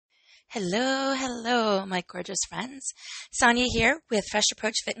Hello, my gorgeous friends. Sonia here with Fresh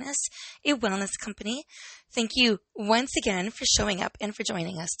Approach Fitness, a wellness company. Thank you once again for showing up and for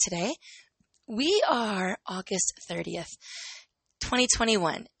joining us today. We are August 30th,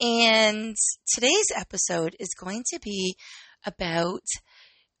 2021, and today's episode is going to be about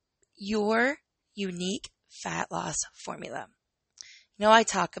your unique fat loss formula. I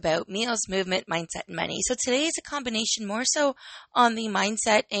talk about meals, movement, mindset, and money. So today is a combination more so on the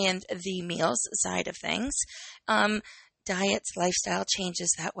mindset and the meals side of things. Diets, lifestyle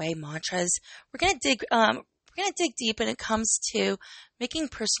changes that way, mantras. We're gonna dig deep when it comes to making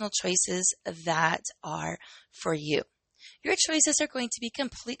personal choices that are for you. Your choices are going to be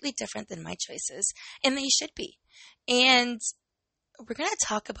completely different than my choices, and they should be. And we're gonna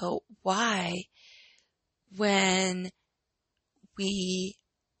talk about why when we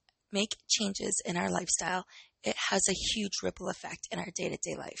make changes in our lifestyle, it has a huge ripple effect in our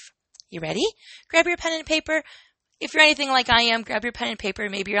day-to-day life. You ready? Grab your pen and paper. If you're anything like I am, grab your pen and paper.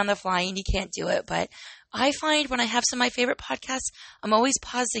 Maybe you're on the fly and you can't do it, but I find when I have some of my favorite podcasts, I'm always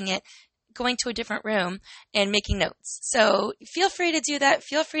pausing it, going to a different room and making notes. So feel free to do that.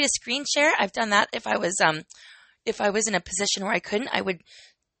 Feel free to screen share. I've done that if I was in a position where I couldn't, I would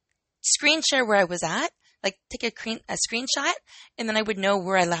screen share where I was at. Like take a screenshot, and then I would know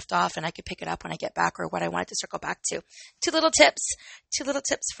where I left off, and I could pick it up when I get back or what I wanted to circle back to. Two little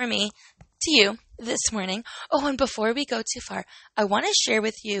tips for me to you this morning. Oh, and before we go too far, I want to share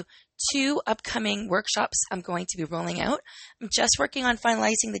with you 2 upcoming workshops I'm going to be rolling out. I'm just working on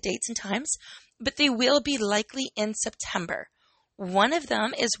finalizing the dates and times, but they will be likely in September. One of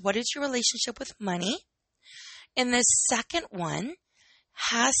them is what is your relationship with money? And the second one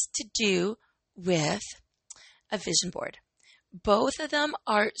has to do with a vision board. Both of them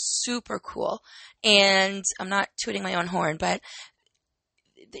are super cool, and I'm not tooting my own horn, but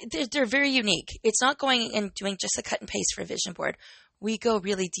they're very unique. It's not going and doing just a cut and paste for a vision board. We go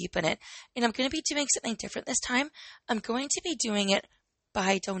really deep in it, and I'm going to be doing something different this time. I'm going to be doing it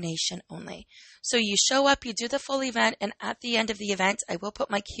by donation only. So you show up, you do the full event, and at the end of the event, I will put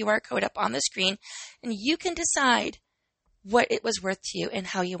my QR code up on the screen, and you can decide what it was worth to you and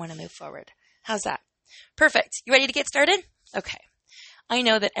how you want to move forward. How's that? Perfect. You ready to get started? Okay. I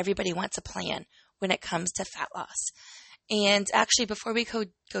know that everybody wants a plan when it comes to fat loss. And actually, before we go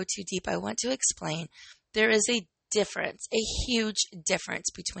too deep, I want to explain there is a difference, a huge difference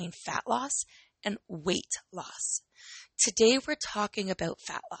between fat loss and weight loss. Today, we're talking about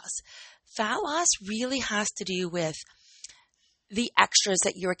fat loss. Fat loss really has to do with the extras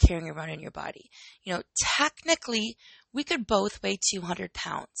that you're carrying around in your body. Technically, we could both weigh 200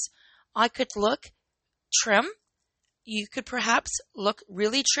 pounds. I could look trim. You could perhaps look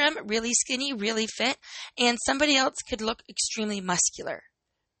really trim, really skinny, really fit, and somebody else could look extremely muscular,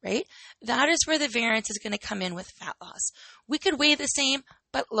 right? That is where the variance is going to come in with fat loss. We could weigh the same,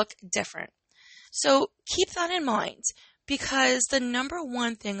 but look different. So keep that in mind, because the number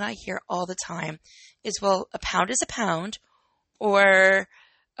one thing I hear all the time is, well, a pound is a pound, or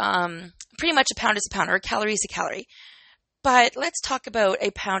pretty much a pound is a pound, or a calorie is a calorie. But let's talk about a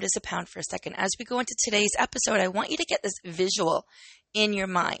pound is a pound for a second. As we go into today's episode, I want you to get this visual in your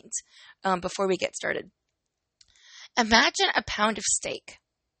mind before we get started. Imagine a pound of steak.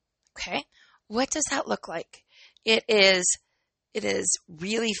 Okay, what does that look like? It is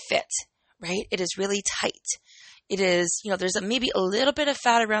really fit, right? It is really tight. It is, there's maybe a little bit of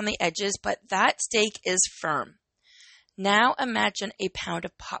fat around the edges, but that steak is firm. Now imagine a pound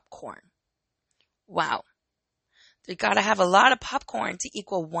of popcorn. Wow. You got to have a lot of popcorn to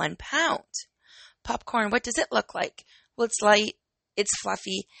equal 1 pound. Popcorn, what does it look like? Well, it's light, it's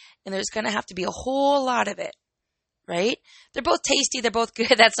fluffy, and there's going to have to be a whole lot of it, right? They're both tasty, they're both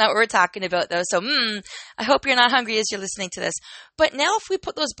good. That's not what we're talking about, though. So, I hope you're not hungry as you're listening to this. But now if we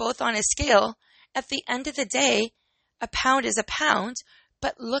put those both on a scale, at the end of the day, a pound is a pound,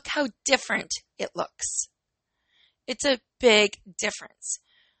 but look how different it looks. It's a big difference.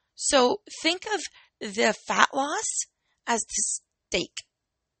 So think of the fat loss as the steak,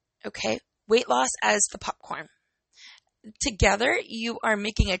 okay? Weight loss as the popcorn. Together, you are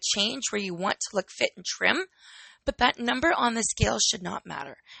making a change where you want to look fit and trim, but that number on the scale should not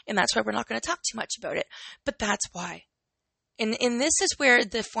matter. And that's why we're not going to talk too much about it, but that's why. And this is where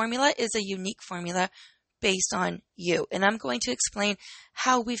the formula is a unique formula based on you. And I'm going to explain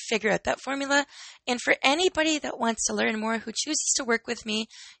how we figure out that formula. And for anybody that wants to learn more, who chooses to work with me,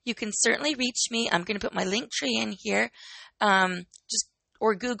 you can certainly reach me. I'm going to put my link tree in here. Just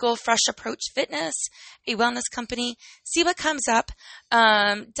or Google Fresh Approach Fitness, a wellness company. See what comes up.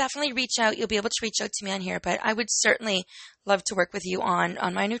 Definitely reach out. You'll be able to reach out to me on here, but I would certainly love to work with you on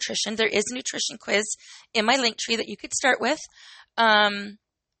my nutrition. There is a nutrition quiz in my link tree that you could start with.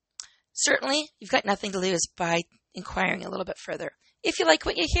 Certainly, you've got nothing to lose by inquiring a little bit further. If you like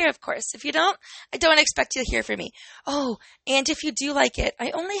what you hear, of course. If you don't, I don't expect you to hear from me. Oh, and if you do like it,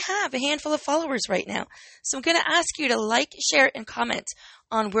 I only have a handful of followers right now. So I'm going to ask you to like, share, and comment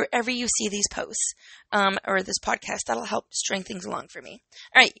on wherever you see these posts or this podcast. That'll help string things along for me.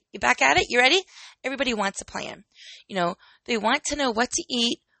 All right, you back at it? You ready? Everybody wants a plan. They want to know what to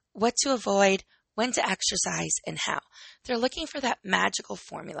eat, what to avoid, when to exercise, and how. They're looking for that magical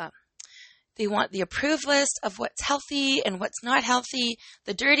formula. They want the approved list of what's healthy and what's not healthy,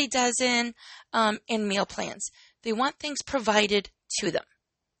 the dirty dozen, and meal plans. They want things provided to them,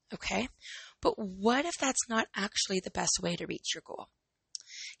 okay? But what if that's not actually the best way to reach your goal?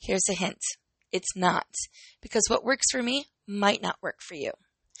 Here's a hint. It's not, because what works for me might not work for you.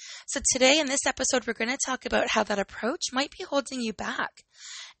 So today in this episode, we're going to talk about how that approach might be holding you back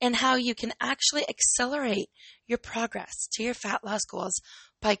and how you can actually accelerate your progress to your fat loss goals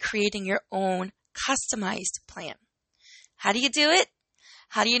by creating your own customized plan. How do you do it?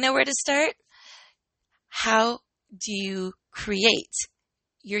 How do you know where to start? How do you create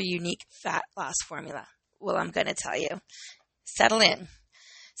your unique fat loss formula? Well, I'm going to tell you. Settle in.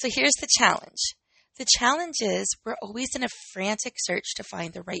 So here's the challenge. The challenge is we're always in a frantic search to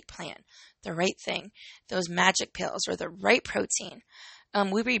find the right plan, the right thing, those magic pills or the right protein.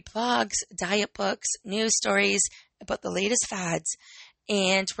 We read blogs, diet books, news stories about the latest fads,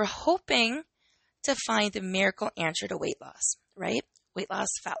 and we're hoping to find the miracle answer to weight loss, right? Weight loss,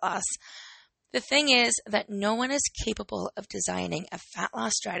 fat loss. The thing is that no one is capable of designing a fat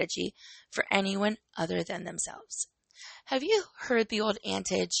loss strategy for anyone other than themselves. Have you heard the old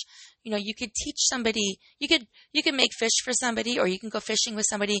adage, you could teach somebody, you could make fish for somebody or you can go fishing with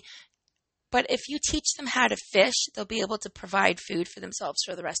somebody, but if you teach them how to fish, they'll be able to provide food for themselves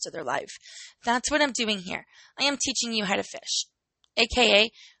for the rest of their life. That's what I'm doing here. I am teaching you how to fish,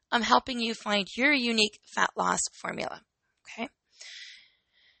 aka I'm helping you find your unique fat loss formula, okay?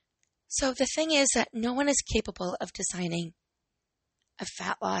 So the thing is that no one is capable of designing a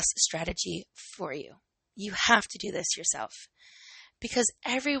fat loss strategy for you. You have to do this yourself because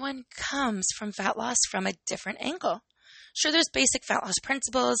everyone comes from fat loss from a different angle. Sure, there's basic fat loss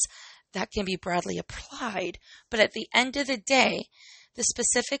principles that can be broadly applied, but at the end of the day, the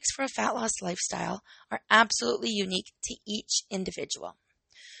specifics for a fat loss lifestyle are absolutely unique to each individual.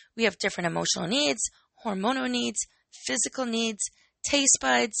 We have different emotional needs, hormonal needs, physical needs, taste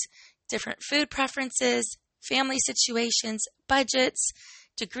buds, different food preferences, family situations, budgets,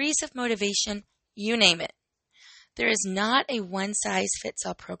 degrees of motivation, you name it. There is not a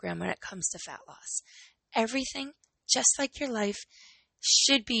one-size-fits-all program when it comes to fat loss. Everything, just like your life,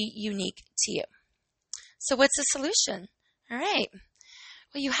 should be unique to you. So what's the solution? All right.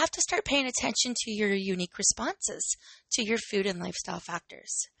 Well, you have to start paying attention to your unique responses to your food and lifestyle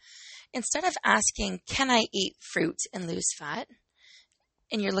factors. Instead of asking, can I eat fruit and lose fat?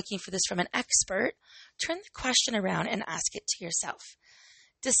 And you're looking for this from an expert, turn the question around and ask it to yourself.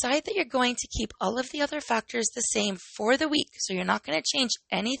 Decide that you're going to keep all of the other factors the same for the week, so you're not going to change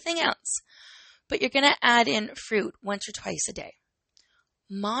anything else, but you're going to add in fruit once or twice a day.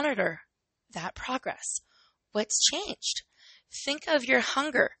 Monitor that progress. What's changed? Think of your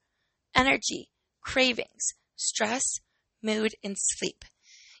hunger, energy, cravings, stress, mood, and sleep.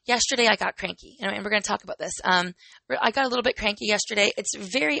 Yesterday, I got cranky, and we're going to talk about this. I got a little bit cranky yesterday. It's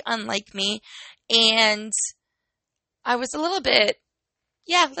very unlike me, and I was a little bit,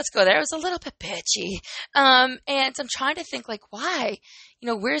 let's go there. I was a little bit bitchy, and I'm trying to think, why?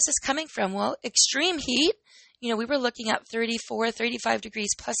 Where is this coming from? Well, extreme heat. We were looking at 34, 35 degrees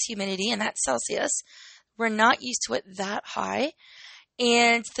plus humidity, and that's Celsius. We're not used to it that high.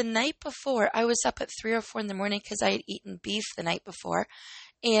 And the night before, I was up at 3 or 4 in the morning because I had eaten beef the night before.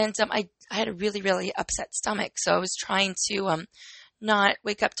 And I had a really, really upset stomach. So I was trying to not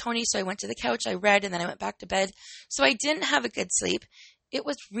wake up Tony. So I went to the couch, I read, and then I went back to bed. So I didn't have a good sleep. It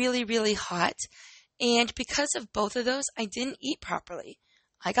was really, really hot. And because of both of those, I didn't eat properly.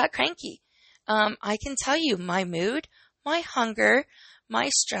 I got cranky. I can tell you my mood, my hunger, my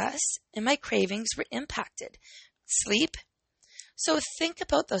stress, and my cravings were impacted. Sleep. So think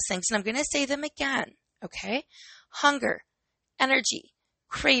about those things, and I'm going to say them again, okay? Hunger, energy,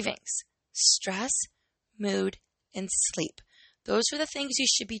 cravings, stress, mood, and sleep. Those are the things you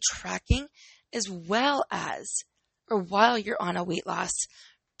should be tracking as well as, or while you're on a weight loss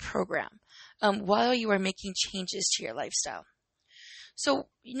program, while you are making changes to your lifestyle. So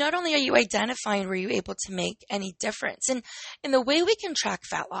not only are you identifying were you able to make any difference, and the way we can track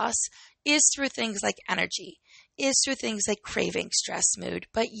fat loss is through things like energy, is through things like craving, stress, mood.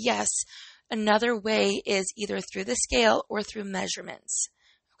 But yes, another way is either through the scale or through measurements.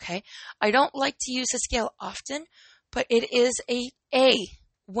 Okay. I don't like to use a scale often, but it is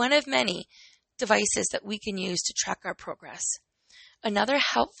one of many devices that we can use to track our progress. Another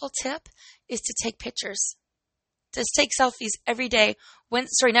helpful tip is to take pictures. Just take selfies every day.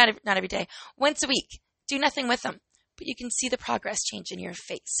 Not every day. Once a week. Do nothing with them, but you can see the progress change in your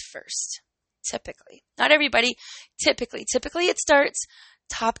face first. Typically. Not everybody. Typically it starts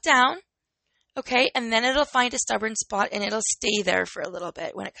top down. Okay, and then it'll find a stubborn spot and it'll stay there for a little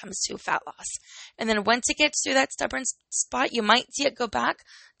bit when it comes to fat loss. And then once it gets through that stubborn spot, you might see it go back,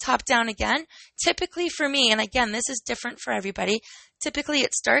 top down again. Typically for me, and again, this is different for everybody, typically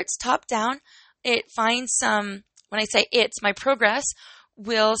it starts top down. It finds some, when I say my progress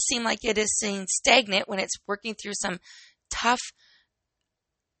will seem like it is staying stagnant when it's working through some tough,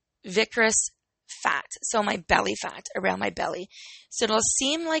 viscous fat, so my belly fat around my belly. So it'll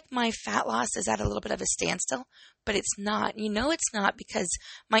seem like my fat loss is at a little bit of a standstill, but it's not. You know it's not because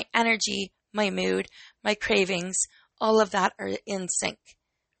my energy, my mood, my cravings, all of that are in sync,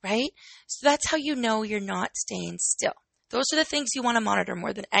 right? So that's how you know you're not staying still. Those are the things you want to monitor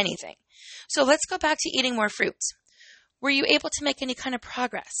more than anything. So let's go back to eating more fruit. Were you able to make any kind of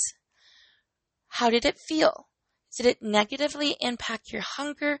progress? How did it feel? Did it negatively impact your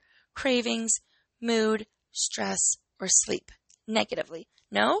hunger, cravings, mood, stress, or sleep? Negatively.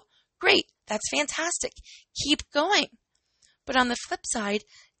 No? Great. That's fantastic. Keep going. But on the flip side,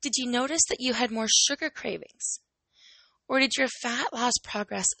 did you notice that you had more sugar cravings? Or did your fat loss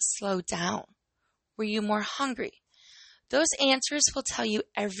progress slow down? Were you more hungry? Those answers will tell you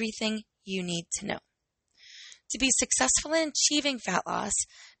everything you need to know. To be successful in achieving fat loss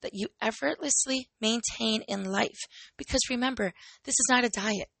that you effortlessly maintain in life, because remember, this is not a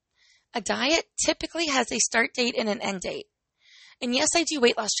diet. A diet typically has a start date and an end date. And yes, I do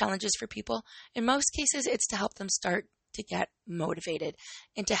weight loss challenges for people. In most cases, it's to help them start to get motivated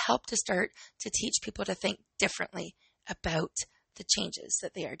and to help to start to teach people to think differently about the changes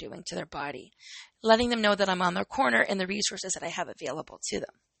that they are doing to their body, letting them know that I'm on their corner and the resources that I have available to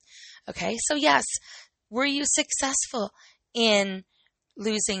them. Okay, so yes, were you successful in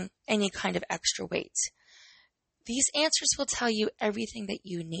losing any kind of extra weight? These answers will tell you everything that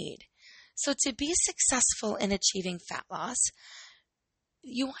you need. So to be successful in achieving fat loss,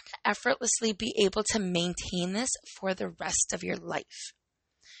 you want to effortlessly be able to maintain this for the rest of your life,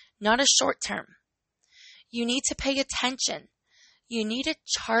 not a short term. You need to pay attention. You need to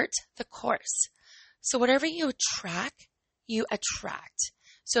chart the course. So whatever you track, you attract.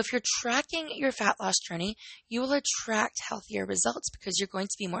 So if you're tracking your fat loss journey, you will attract healthier results because you're going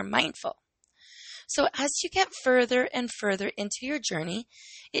to be more mindful. So as you get further and further into your journey,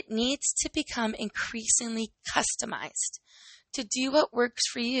 it needs to become increasingly customized to do what works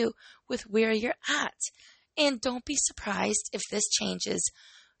for you with where you're at. And don't be surprised if this changes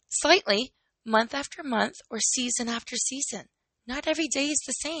slightly month after month or season after season. Not every day is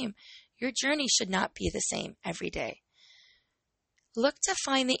the same. Your journey should not be the same every day. Look to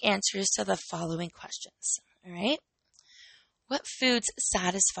find the answers to the following questions. All right? What foods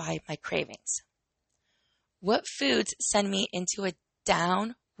satisfy my cravings? What foods send me into a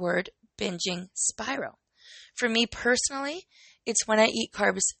downward binging spiral? For me personally, it's when I eat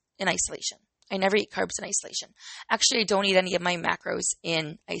carbs in isolation. I never eat carbs in isolation. Actually, I don't eat any of my macros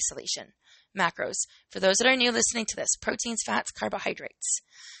in isolation. Macros. For those that are new listening to this, proteins, fats, carbohydrates.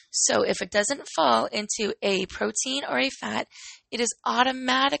 So if it doesn't fall into a protein or a fat, it is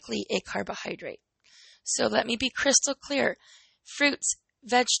automatically a carbohydrate. So let me be crystal clear. Fruits,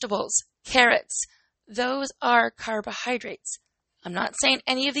 vegetables, carrots, those are carbohydrates. I'm not saying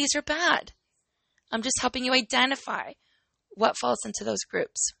any of these are bad. I'm just helping you identify what falls into those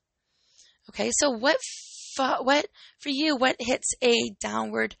groups. Okay, so what for you, what hits a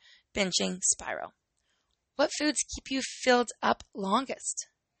downward binging spiral? What foods keep you filled up longest?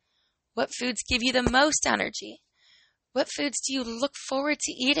 What foods give you the most energy? What foods do you look forward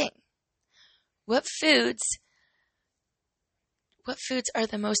to eating? What foods are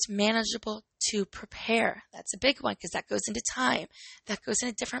the most manageable to prepare? That's a big one because that goes into time. That goes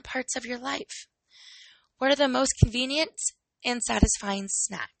into different parts of your life. What are the most convenient and satisfying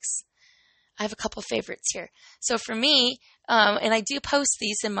snacks? I have a couple favorites here. So for me, and I do post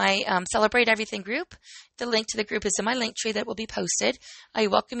these in my Celebrate Everything group. The link to the group is in my link tree that will be posted. I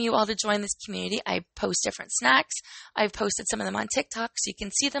welcome you all to join this community. I post different snacks. I've posted some of them on TikTok, so you can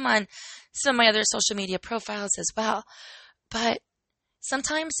see them on some of my other social media profiles as well. But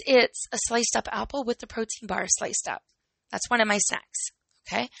Sometimes it's a sliced up apple with the protein bar sliced up. That's one of my snacks.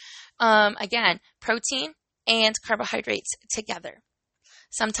 Okay. Again, protein and carbohydrates together.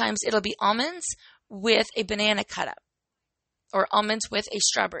 Sometimes it'll be almonds with a banana cut up, or almonds with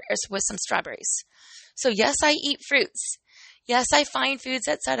with some strawberries. So yes, I eat fruits. Yes, I find foods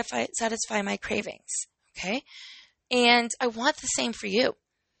that satisfy my cravings. Okay. And I want the same for you.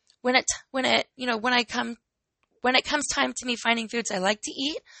 When it comes time to me finding foods I like to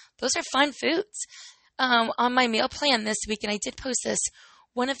eat, those are fun foods. On my meal plan this week, and I did post this,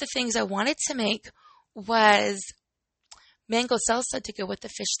 one of the things I wanted to make was mango salsa to go with the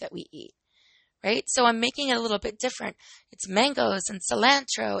fish that we eat, right? So I'm making it a little bit different. It's mangoes and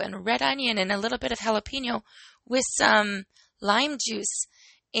cilantro and red onion and a little bit of jalapeno with some lime juice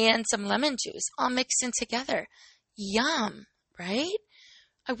and some lemon juice all mixed in together. Yum, right?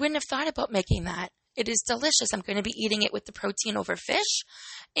 I wouldn't have thought about making that. It is delicious. I'm going to be eating it with the protein over fish,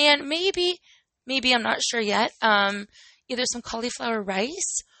 and maybe I'm not sure yet, either some cauliflower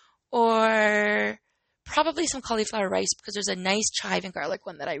rice or probably some cauliflower rice, because there's a nice chive and garlic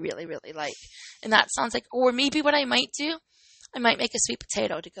one that I really, really like. And that sounds like, or maybe what I might do, I might make a sweet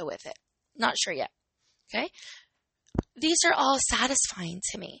potato to go with it. Not sure yet. Okay. These are all satisfying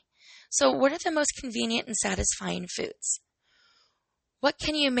to me. So what are the most convenient and satisfying foods? What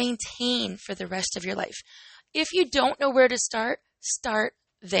can you maintain for the rest of your life? If you don't know where to start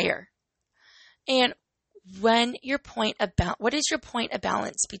there. And what is your point of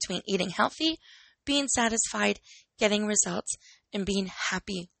balance between eating healthy, being satisfied, getting results, and being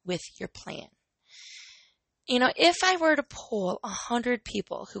happy with your plan? If I were to poll 100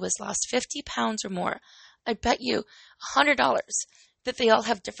 people who has lost 50 pounds or more, I bet you $100 that they all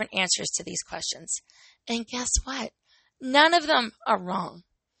have different answers to these questions. And guess what? None of them are wrong,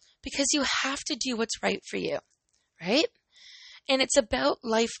 because you have to do what's right for you, right? And it's about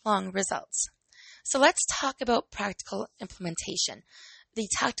lifelong results. So let's talk about practical implementation, the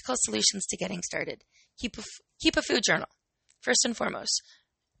tactical solutions to getting started. Keep a food journal, first and foremost.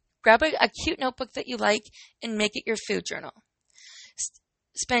 Grab a cute notebook that you like and make it your food journal.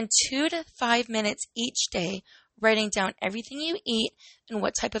 Spend 2 to 5 minutes each day writing down everything you eat and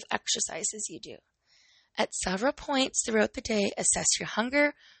what type of exercises you do. At several points throughout the day, assess your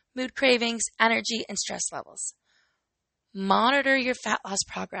hunger, mood cravings, energy, and stress levels. Monitor your fat loss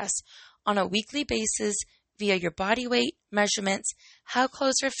progress on a weekly basis via your body weight measurements, how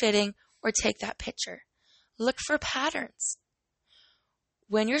clothes are fitting, or take that picture. Look for patterns.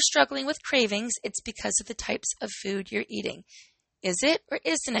 When you're struggling with cravings, it's because of the types of food you're eating. Is it or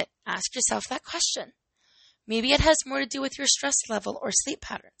isn't it? Ask yourself that question. Maybe it has more to do with your stress level or sleep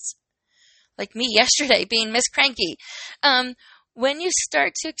patterns. Like me yesterday, being Miss Cranky. When you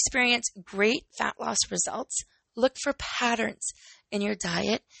start to experience great fat loss results, look for patterns in your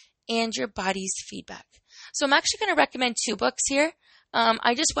diet and your body's feedback. So I'm actually going to recommend 2 books here.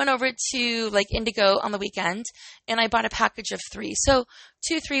 I just went over to Indigo on the weekend and I bought a package of 3. So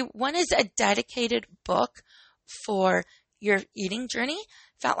 3. One is a dedicated book for your eating journey,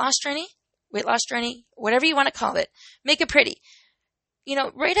 fat loss journey, weight loss journey, whatever you want to call it. Make it pretty.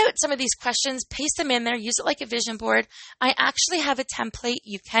 Write out some of these questions, paste them in there, use it like a vision board. I actually have a template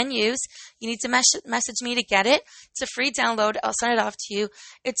you can use. You need to message me to get it. It's a free download. I'll send it off to you.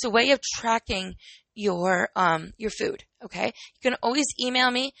 It's a way of tracking your food. Okay. You can always email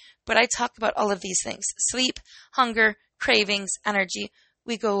me, but I talk about all of these things: sleep, hunger, cravings, energy.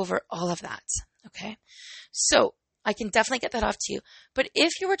 We go over all of that. Okay. So I can definitely get that off to you. But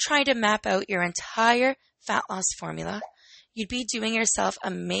if you were trying to map out your entire fat loss formula, you'd be doing yourself a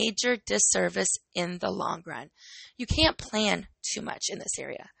major disservice in the long run. You can't plan too much in this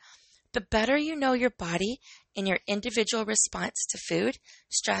area. The better you know your body and your individual response to food,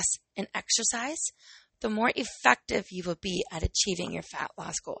 stress, and exercise, the more effective you will be at achieving your fat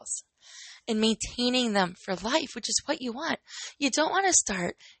loss goals and maintaining them for life, which is what you want. You don't want to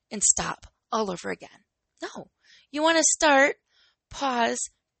start and stop all over again. No, you want to start, pause,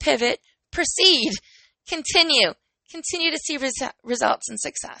 pivot, proceed, continue to see results and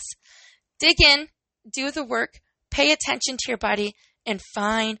success. Dig in, do the work, pay attention to your body, and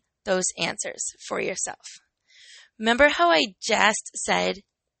find those answers for yourself. Remember how I just said,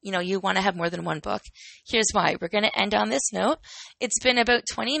 you want to have more than one book? Here's why. We're going to end on this note. It's been about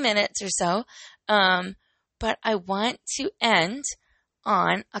 20 minutes or so, but I want to end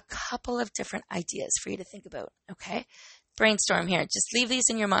on a couple of different ideas for you to think about, okay? Brainstorm here. Just leave these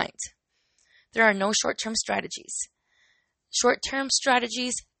in your mind. There are no short-term strategies. Short-term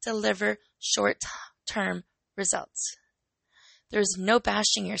strategies deliver short-term results. There's no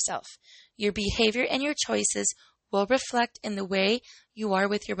bashing yourself. Your behavior and your choices will reflect in the way you are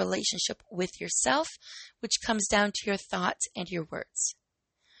with your relationship with yourself, which comes down to your thoughts and your words.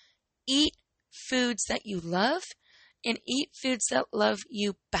 Eat foods that you love and eat foods that love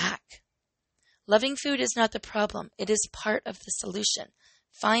you back. Loving food is not the problem. It is part of the solution.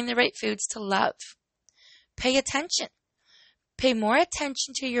 Find the right foods to love. Pay attention. Pay more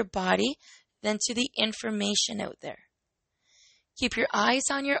attention to your body than to the information out there. Keep your eyes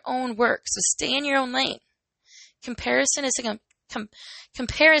on your own work, so stay in your own lane. Comparison is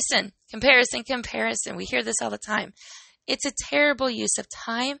comparison. We hear this all the time. It's a terrible use of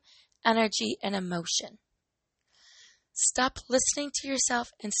time, energy, and emotion. Stop listening to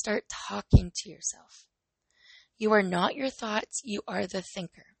yourself and start talking to yourself. You are not your thoughts, you are the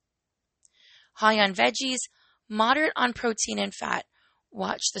thinker. High on veggies, moderate on protein and fat,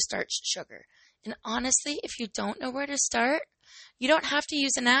 watch the starch sugar. And honestly, if you don't know where to start, you don't have to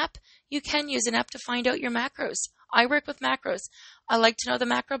use an app. You can use an app to find out your macros. I work with macros. I like to know the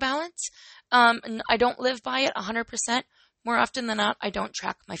macro balance. And I don't live by it 100%. More often than not, I don't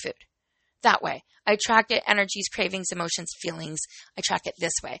track my food that way. I track it, energies, cravings, emotions, feelings. I track it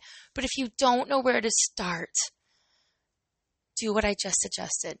this way. But if you don't know where to start, do what I just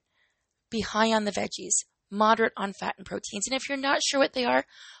suggested. Be high on the veggies, moderate on fat and proteins. And if you're not sure what they are,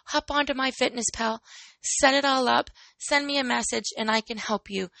 hop onto MyFitnessPal, set it all up, send me a message, and I can help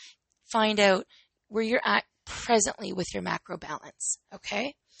you find out where you're at presently with your macro balance,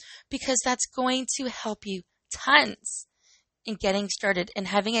 okay? Because that's going to help you tons in getting started and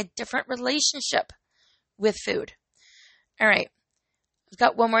having a different relationship with food. All right, I've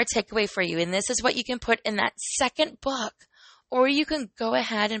got one more takeaway for you, and this is what you can put in that second book, or you can go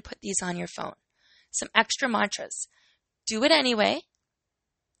ahead and put these on your phone. Some extra mantras. Do it anyway.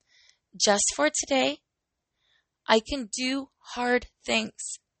 Just for today. I can do hard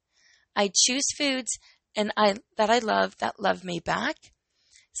things. I choose foods that I love that love me back.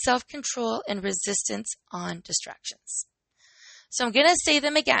 Self-control and resistance on distractions. So I'm going to say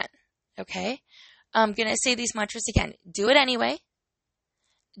them again, okay? I'm going to say these mantras again. Do it anyway.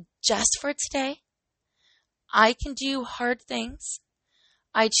 Just for today. I can do hard things.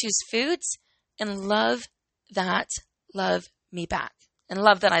 I choose foods and love that love me back. And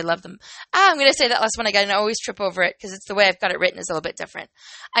love that I love them. I'm going to say that last one again and I always trip over it because it's the way I've got it written is a little bit different.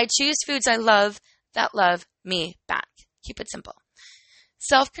 I choose foods I love that love me back. Keep it simple.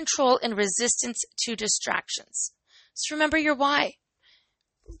 Self-control and resistance to distractions. So remember your why.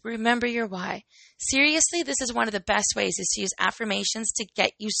 Remember your why. Seriously, this is one of the best ways is to use affirmations to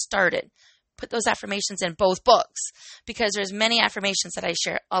get you started. Put those affirmations in both books because there's many affirmations that I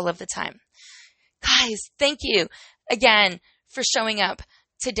share all of the time. Guys, thank you again for showing up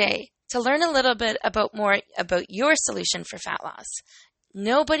today to learn a little bit more about your solution for fat loss.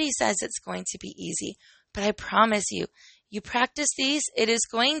 Nobody says it's going to be easy, but I promise you, you practice these, it is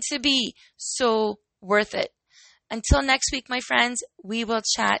going to be so worth it. Until next week, my friends, we will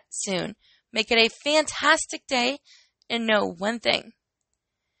chat soon. Make it a fantastic day and know one thing.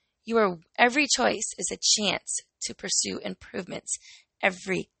 Every choice is a chance to pursue improvements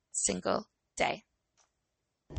every single day.